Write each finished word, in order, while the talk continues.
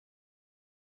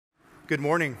Good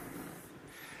morning.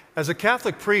 As a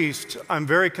Catholic priest, I'm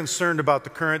very concerned about the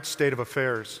current state of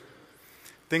affairs.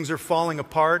 Things are falling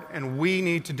apart, and we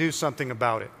need to do something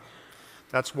about it.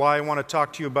 That's why I want to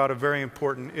talk to you about a very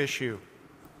important issue: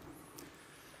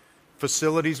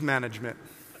 facilities management.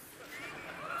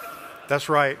 That's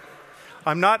right.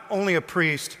 I'm not only a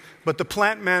priest, but the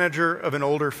plant manager of an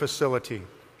older facility.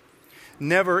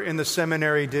 Never in the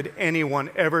seminary did anyone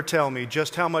ever tell me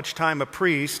just how much time a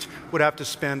priest would have to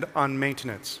spend on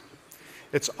maintenance.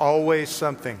 It's always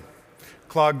something: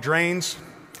 clogged drains,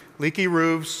 leaky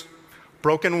roofs,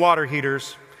 broken water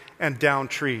heaters, and downed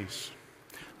trees.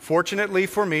 Fortunately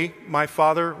for me, my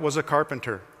father was a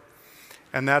carpenter,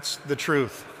 and that's the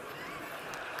truth.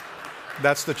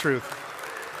 That's the truth.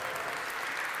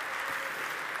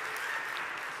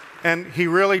 And he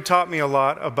really taught me a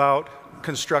lot about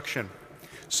construction.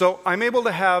 So I'm able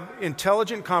to have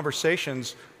intelligent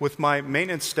conversations with my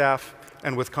maintenance staff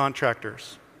and with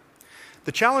contractors.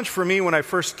 The challenge for me when I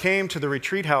first came to the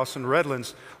retreat house in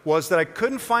Redlands was that I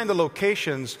couldn't find the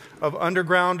locations of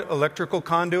underground electrical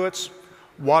conduits,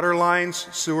 water lines,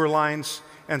 sewer lines,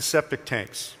 and septic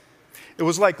tanks. It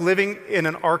was like living in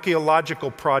an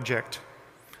archaeological project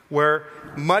where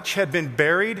much had been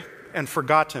buried and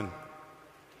forgotten.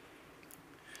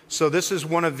 So this is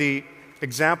one of the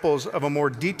examples of a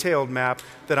more detailed map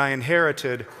that I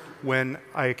inherited when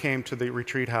I came to the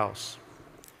retreat house.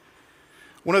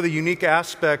 One of the unique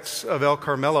aspects of El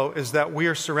Carmelo is that we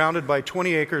are surrounded by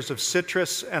 20 acres of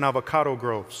citrus and avocado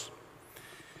groves.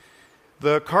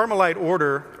 The Carmelite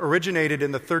order originated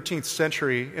in the 13th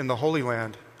century in the Holy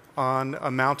Land on a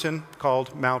mountain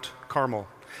called Mount Carmel,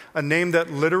 a name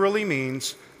that literally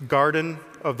means Garden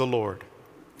of the Lord.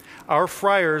 Our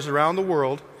friars around the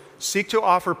world seek to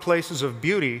offer places of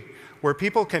beauty where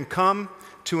people can come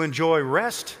to enjoy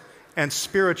rest and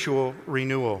spiritual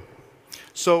renewal.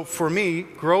 So for me,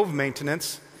 grove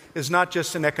maintenance is not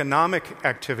just an economic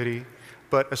activity,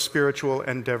 but a spiritual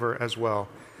endeavor as well.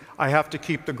 I have to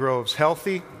keep the groves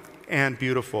healthy and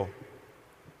beautiful.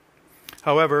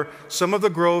 However, some of the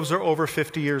groves are over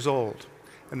 50 years old,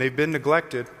 and they've been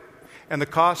neglected, and the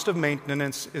cost of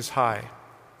maintenance is high.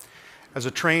 As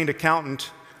a trained accountant,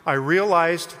 I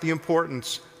realized the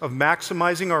importance of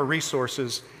maximizing our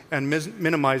resources and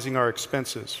minimizing our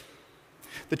expenses.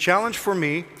 The challenge for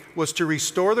me was to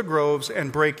restore the groves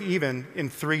and break even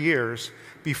in 3 years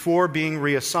before being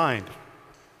reassigned.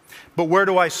 But where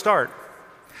do I start?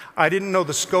 I didn't know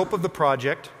the scope of the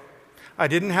project, I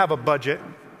didn't have a budget,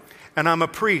 and I'm a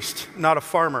priest, not a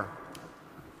farmer.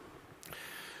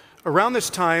 Around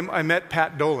this time, I met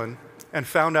Pat Dolan and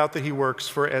found out that he works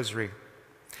for Esri.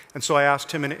 And so I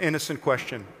asked him an innocent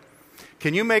question: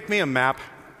 "Can you make me a map?"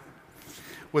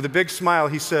 With a big smile,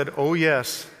 he said, "Oh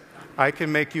yes, I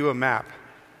can make you a map."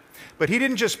 But he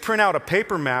didn't just print out a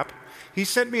paper map. He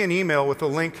sent me an email with a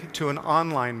link to an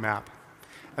online map.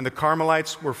 And the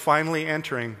Carmelites were finally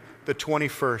entering the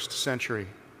 21st century.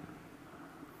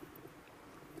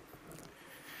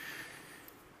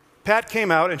 Pat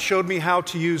came out and showed me how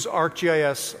to use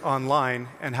ArcGIS Online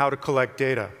and how to collect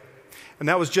data. And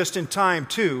that was just in time,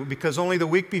 too, because only the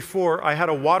week before I had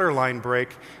a water line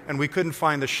break and we couldn't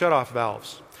find the shutoff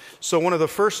valves. So one of the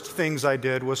first things I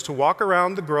did was to walk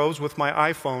around the groves with my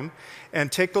iPhone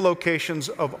and take the locations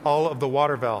of all of the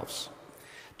water valves,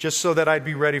 just so that I'd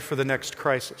be ready for the next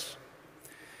crisis.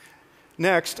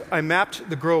 Next, I mapped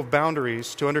the grove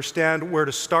boundaries to understand where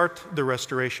to start the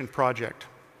restoration project.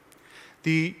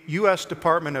 The U.S.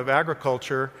 Department of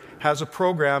Agriculture has a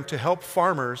program to help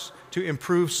farmers to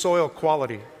improve soil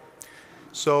quality.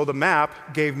 So the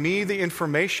map gave me the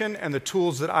information and the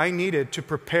tools that I needed to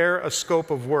prepare a scope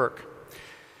of work.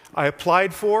 I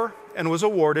applied for and was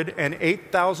awarded an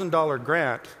 $8,000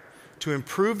 grant to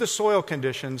improve the soil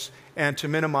conditions and to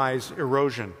minimize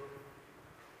erosion.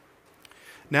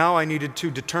 Now I needed to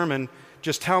determine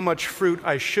just how much fruit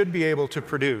I should be able to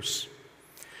produce.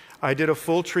 I did a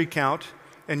full tree count,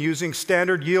 and using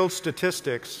standard yield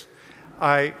statistics,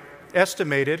 I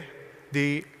estimated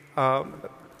the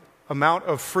amount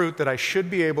of fruit that I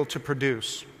should be able to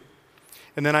produce.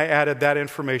 And then I added that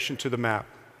information to the map.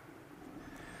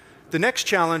 The next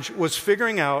challenge was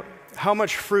figuring out how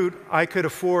much fruit I could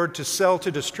afford to sell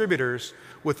to distributors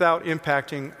without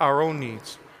impacting our own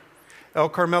needs. El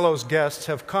Carmelo's guests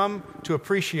have come to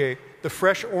appreciate the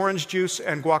fresh orange juice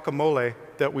and guacamole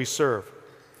that we serve.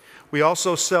 We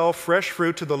also sell fresh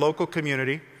fruit to the local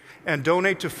community and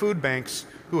donate to food banks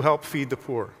who help feed the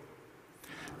poor.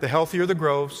 The healthier the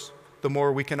groves, the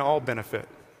more we can all benefit.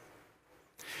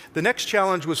 The next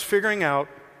challenge was figuring out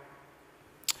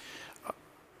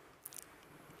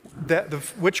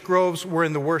which groves were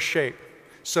in the worst shape.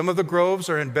 Some of the groves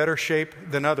are in better shape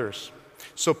than others.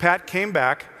 So Pat came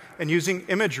back, and using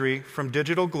imagery from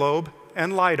digital globe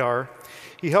and LiDAR,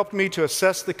 he helped me to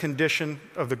assess the condition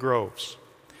of the groves.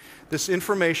 This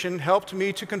information helped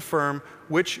me to confirm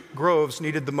which groves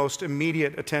needed the most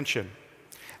immediate attention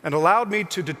and allowed me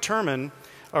to determine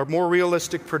a more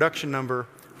realistic production number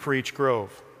for each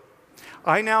grove.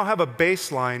 I now have a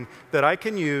baseline that I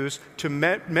can use to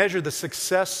measure the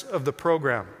success of the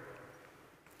program.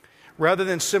 Rather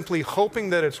than simply hoping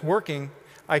that it's working,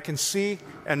 I can see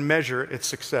and measure its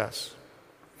success.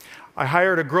 I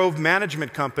hired a grove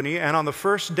management company, and on the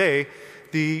first day,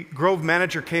 the grove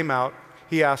manager came out.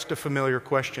 He asked a familiar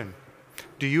question.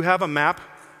 "Do you have a map?"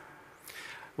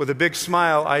 With a big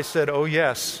smile, I said, "Oh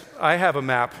yes, I have a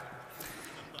map,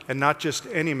 and not just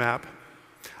any map."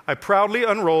 I proudly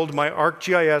unrolled my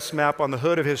ArcGIS map on the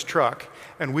hood of his truck,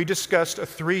 and we discussed a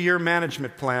 3-year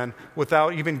management plan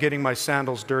without even getting my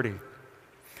sandals dirty.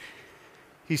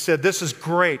 He said, "This is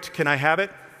great. Can I have it?"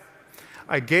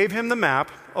 I gave him the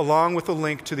map along with a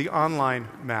link to the online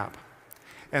map.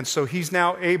 And so he's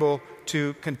now able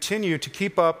to continue to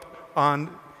keep up on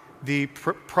the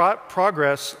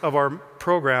progress of our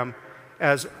program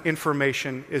as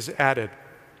information is added.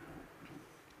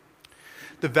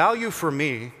 The value for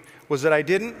me was that I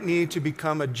didn't need to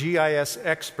become a GIS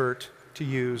expert to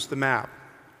use the map.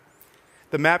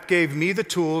 The map gave me the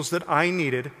tools that I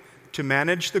needed to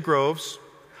manage the groves,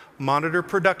 monitor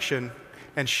production,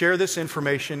 and share this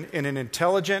information in an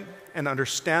intelligent and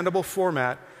understandable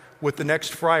format with the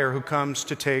next friar who comes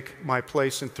to take my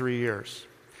place in 3 years.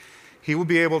 He will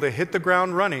be able to hit the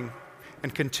ground running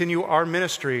and continue our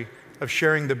ministry of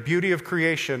sharing the beauty of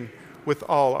creation with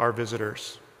all our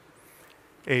visitors.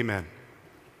 Amen.